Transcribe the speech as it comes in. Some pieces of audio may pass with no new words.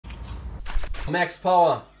Max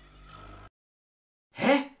power.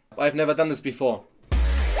 Hä? I've never done this before.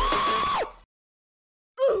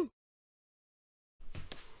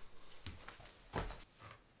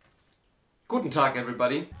 Guten Tag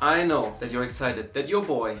everybody. I know that you're excited that your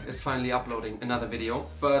boy is finally uploading another video,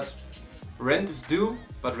 but rent is due.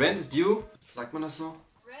 Sagt man das so?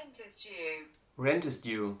 Rent is due. Rent is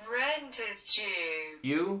due. Rent is due.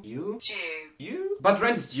 You? Due. You? But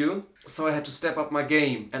rent is due, so I had to step up my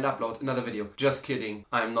game and upload another video. Just kidding,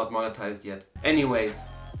 I'm not monetized yet. Anyways,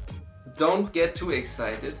 don't get too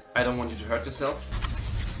excited. I don't want you to hurt yourself.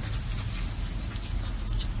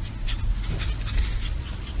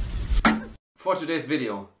 For today's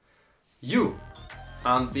video, you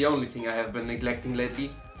aren't the only thing I have been neglecting lately.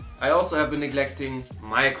 I also have been neglecting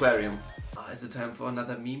my aquarium. Is it time for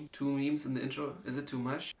another meme? 2 memes in the intro? Is it too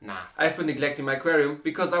much? Nah. I've been neglecting my aquarium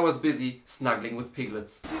because I was busy snuggling with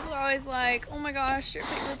piglets. People are always like, oh my gosh, your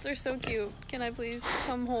piglets are so cute. Can I please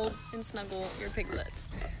come hold and snuggle your piglets?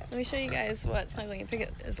 Let me show you guys what snuggling a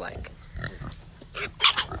piglet is like.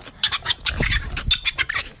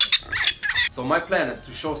 So my plan is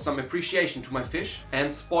to show some appreciation to my fish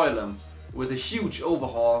and spoil them with a huge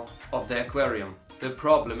overhaul of the aquarium. The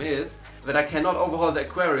problem is that I cannot overhaul the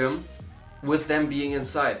aquarium with them being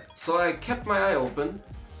inside. So I kept my eye open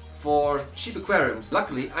for cheap aquariums.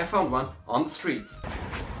 Luckily, I found one on the streets.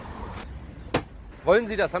 Wollen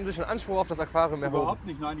Sie das? Haben Sie schon Anspruch auf das Aquarium erhoben? Überhaupt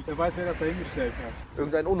nicht, nein. Wer weiß, wer das da hingestellt hat.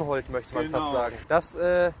 Irgendein Unhold, möchte man Genau. fast sagen. Das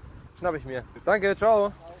schnapp ich mir. Danke,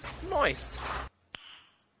 ciao. Nice.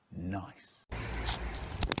 Nice.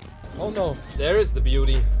 Oh no, there is the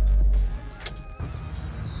beauty.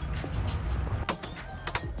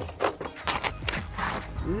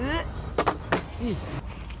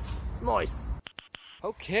 Nice.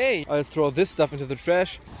 Okay, I'll throw this stuff into the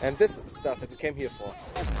trash, and this is the stuff that we came here for.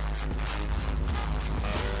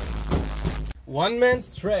 One man's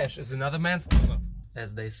trash is another man's cover,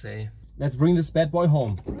 as they say. Let's bring this bad boy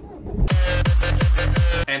home.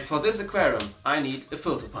 And for this aquarium, I need a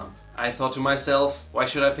filter pump. I thought to myself, why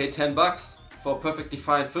should I pay 10 bucks for a perfectly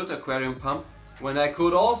fine filter aquarium pump when I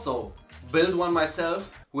could also build one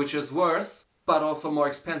myself, which is worse, but also more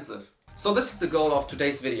expensive. So this is the goal of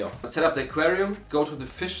today's video. Set up the aquarium, go to the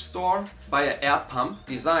fish store, buy an air pump,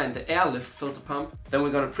 design the airlift filter pump, then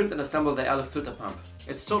we're gonna print and assemble the airlift filter pump.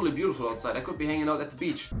 It's totally beautiful outside. I could be hanging out at the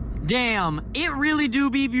beach. Damn, it really do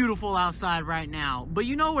be beautiful outside right now. But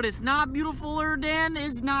you know what it's not beautifuler than?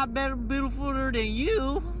 It's not better beautifuler than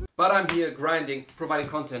you. But I'm here grinding, providing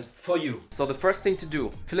content for you. So the first thing to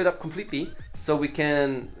do, fill it up completely so we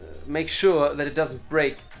can make sure that it doesn't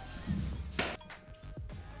break.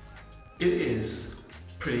 It is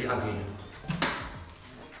pretty ugly.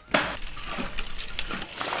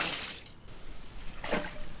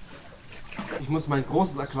 Ich muss mein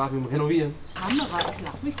großes Aquarium renovieren. Kamera, ich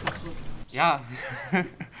lach mich kaputt. Ja,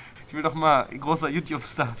 ich will doch mal ein großer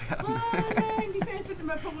YouTube-Star werden. Nein, die Welt wird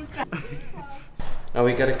immer verrückter. Now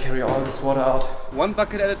we gotta carry all this water out. One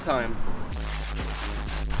bucket at a time.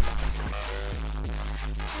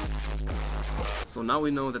 So now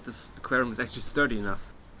we know that this aquarium is actually sturdy enough.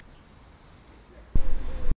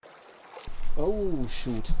 Oh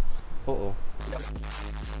shoot. Uh-oh.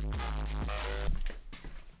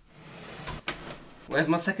 Where's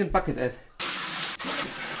my second bucket at?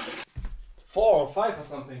 4 or 5 or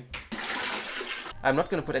something. I'm not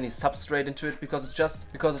gonna put any substrate into it because it's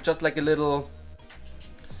just like a little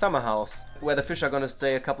summer house where the fish are gonna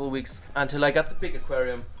stay a couple of weeks until I got the big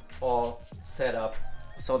aquarium all set up.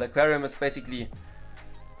 So the aquarium is basically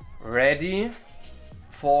ready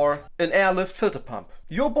for an airlift filter pump.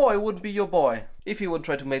 Your boy wouldn't be your boy if he would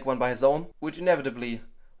try to make one by his own, which inevitably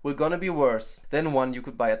will gonna be worse than one you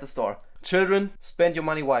could buy at the store. Children, spend your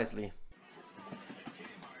money wisely.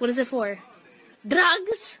 What is it for?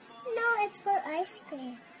 Drugs? No, it's for ice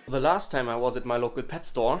cream. The last time I was at my local pet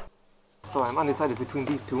store, so I'm undecided between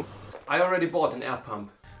these two, I already bought an air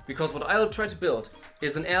pump. Because what I'll try to build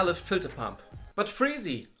is an airlift filter pump. But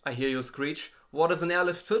Freezy, I hear you screech, what is an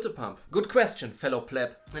airlift filter pump? Good question, fellow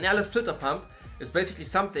pleb. An airlift filter pump is basically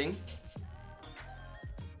something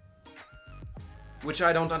which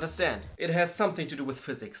I don't understand. It has something to do with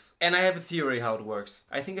physics. And I have a theory how it works.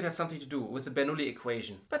 I think it has something to do with the Bernoulli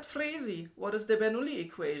equation. But Freezy, what is the Bernoulli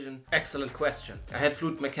equation? Excellent question. I had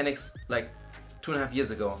fluid mechanics like 2.5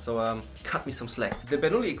 years ago, so cut me some slack. The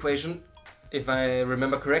Bernoulli equation, if I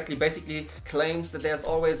remember correctly, basically claims that there's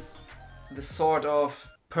always this sort of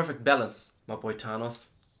perfect balance. My boy Thanos.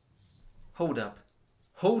 Hold up.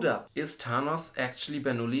 Hold up. Is Thanos actually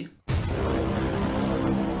Bernoulli?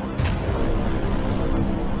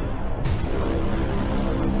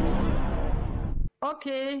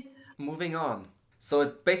 Okay, moving on. So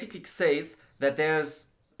it basically says that there's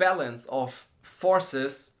balance of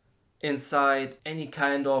forces inside any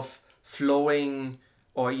kind of flowing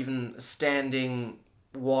or even standing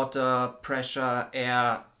water, pressure,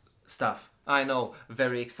 air stuff. I know,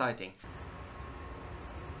 very exciting.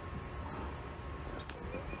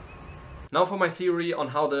 Now for my theory on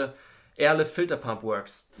how the airlift filter pump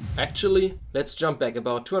works. Actually, let's jump back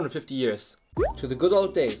about 250 years to the good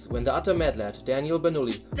old days when the utter mad lad Daniel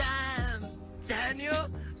Bernoulli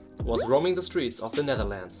was roaming the streets of the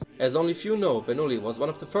Netherlands. As only few know, Bernoulli was one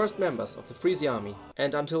of the first members of the Frisian army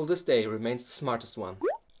and until this day remains the smartest one.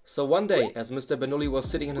 So one day, as Mr. Bernoulli was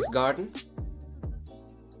sitting in his garden,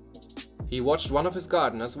 he watched one of his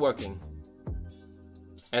gardeners working.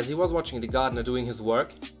 As he was watching the gardener doing his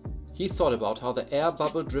work, he thought about how the air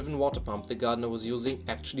bubble driven water pump the gardener was using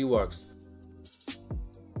actually works.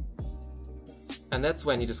 And that's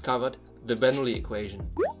when he discovered the Bernoulli equation.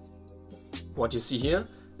 What you see here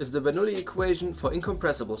is the Bernoulli equation for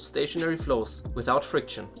incompressible stationary flows without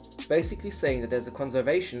friction. Basically saying that there's a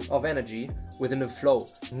conservation of energy within a flow.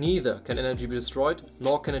 Neither can energy be destroyed,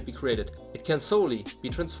 nor can it be created. It can solely be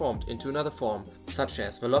transformed into another form, such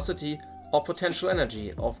as velocity or potential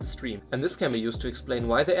energy of the stream. And this can be used to explain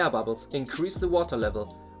why the air bubbles increase the water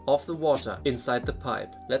level of the water inside the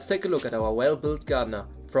pipe. Let's take a look at our well-built gardener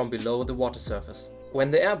from below the water surface. When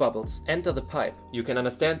the air bubbles enter the pipe, you can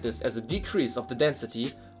understand this as a decrease of the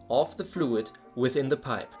density of the fluid within the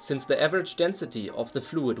pipe. Since the average density of the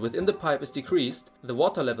fluid within the pipe is decreased, the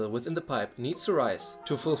water level within the pipe needs to rise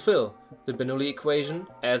to fulfill the Bernoulli equation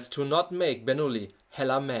as to not make Bernoulli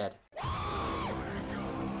hella mad.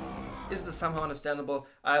 Is this somehow understandable?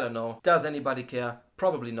 I don't know. Does anybody care?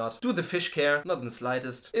 Probably not. Do the fish care? Not in the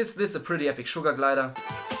slightest. Is this a pretty epic sugar glider?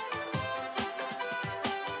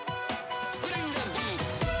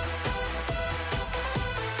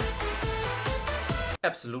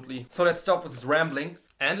 Absolutely. So let's stop with this rambling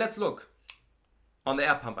and let's look on the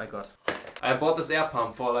air pump I got. I bought this air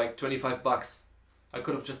pump for like 25 bucks. I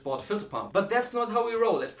could have just bought a filter pump. But that's not how we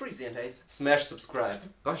roll at Creality. Smash subscribe.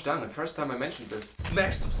 Gosh dang, the first time I mentioned this.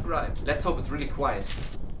 Smash subscribe. Let's hope it's really quiet.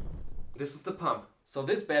 This is the pump. So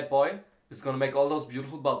this bad boy is gonna make all those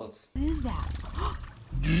beautiful bubbles. What is that?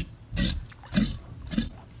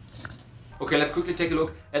 Okay, let's quickly take a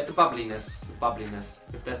look at the bubbliness. The bubbliness,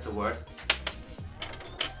 if that's a word.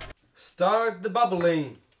 Start the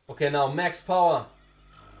bubbling. Okay, now max power.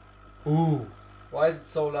 Ooh, why is it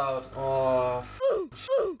so loud? Oh,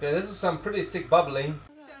 okay, this is some pretty sick bubbling.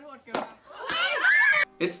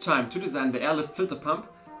 It's time to design the airlift filter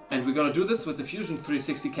pump, and we're gonna do this with the Fusion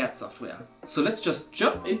 360 CAD software. So let's just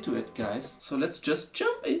jump into it, guys.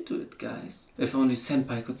 If only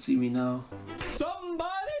Senpai could see me now.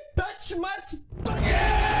 Somebody touch my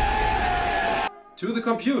spaghetti! To the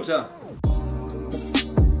computer.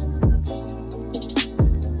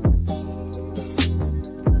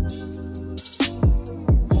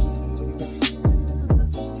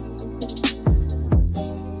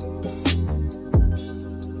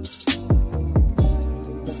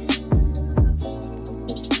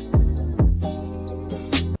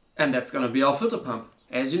 And that's gonna be our filter pump.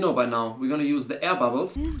 As you know by now, we're gonna use the air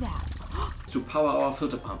bubbles to power our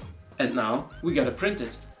filter pump. And now we gotta print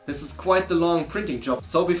it. This is quite the long printing job.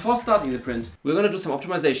 So before starting the print, we're gonna do some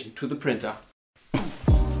optimization to the printer.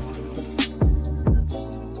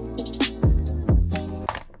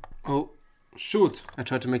 Oh, shoot. I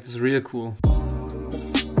tried to make this real cool.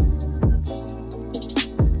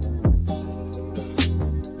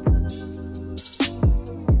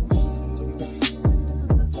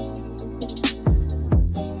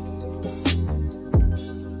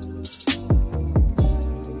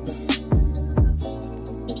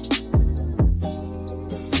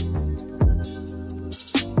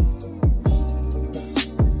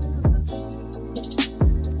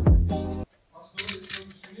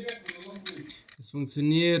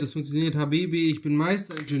 Das funktioniert, Habibi, ich bin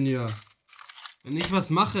Meisteringenieur. Wenn ich was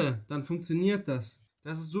mache, dann funktioniert das.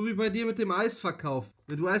 Das ist so wie bei dir mit dem Eisverkauf.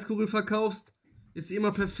 Wenn du Eiskugel verkaufst, ist sie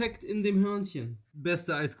immer perfekt in dem Hörnchen.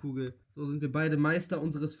 Beste Eiskugel. So sind wir beide Meister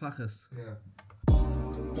unseres Faches. Ja.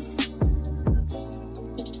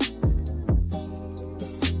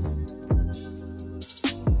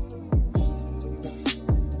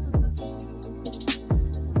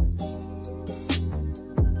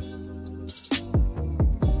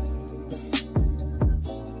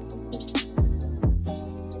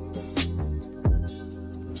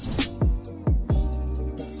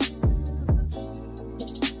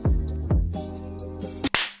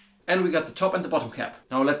 And we got the top and the bottom cap.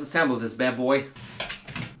 Now let's assemble this bad boy.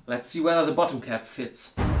 Let's see whether the bottom cap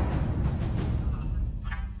fits.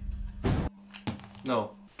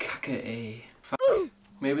 No. Kacke, ey. Fuck.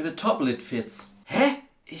 Maybe the top lid fits. Hä?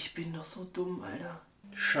 Ich bin doch so dumm, Alter.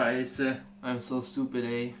 Scheiße. I'm so stupid,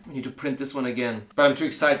 ey. We need to print this one again. But I'm too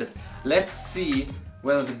excited. Let's see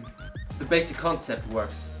whether the basic concept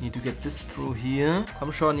works. Need to get this through here.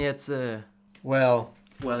 Komm schon jetzt. Well,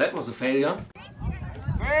 that was a failure.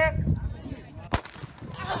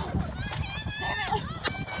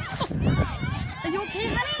 Are you okay,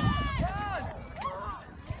 honey?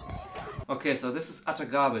 Okay, so this is utter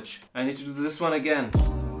garbage. I need to do this one again.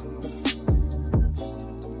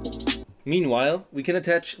 Meanwhile, we can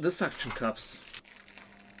attach the suction cups.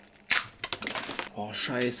 Oh,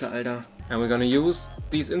 scheiße, Alter. And we're gonna use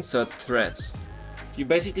these insert threads. You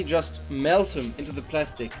basically just melt them into the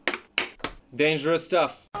plastic. Dangerous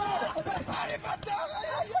stuff.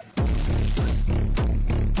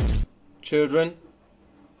 Children,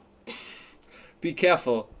 be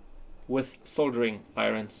careful with soldering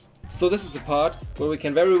irons. So this is the part where we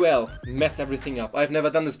can very well mess everything up. I've never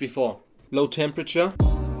done this before. Low temperature.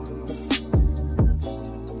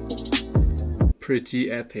 Pretty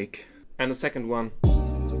epic. And the second one.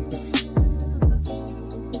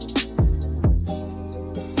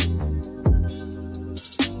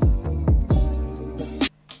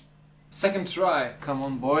 Second try. Come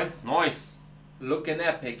on, boy. Nice. Looking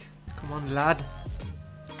epic. Come on, lad.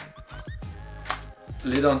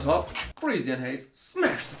 Lid on top. Breezy and Haze.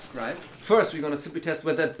 Smash subscribe. First, we're gonna simply test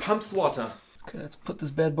whether it pumps water. Okay, let's put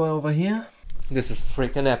this bad boy over here. This is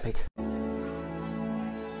freaking epic.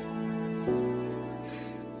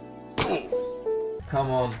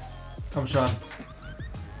 Come on. Come schon.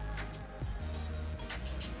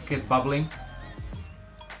 Okay, it's bubbling.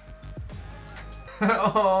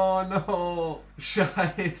 Oh no!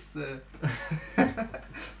 Scheiße!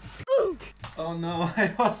 Oh no,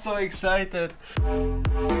 I was so excited!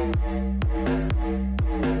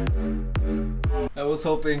 I was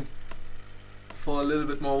hoping for a little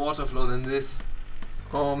bit more water flow than this.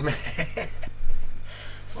 Oh man!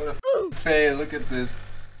 What a fail, look at this.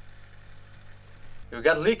 We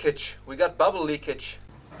got leakage, we got bubble leakage.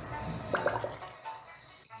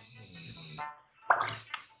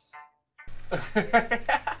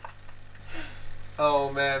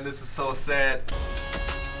 Oh man, this is so sad.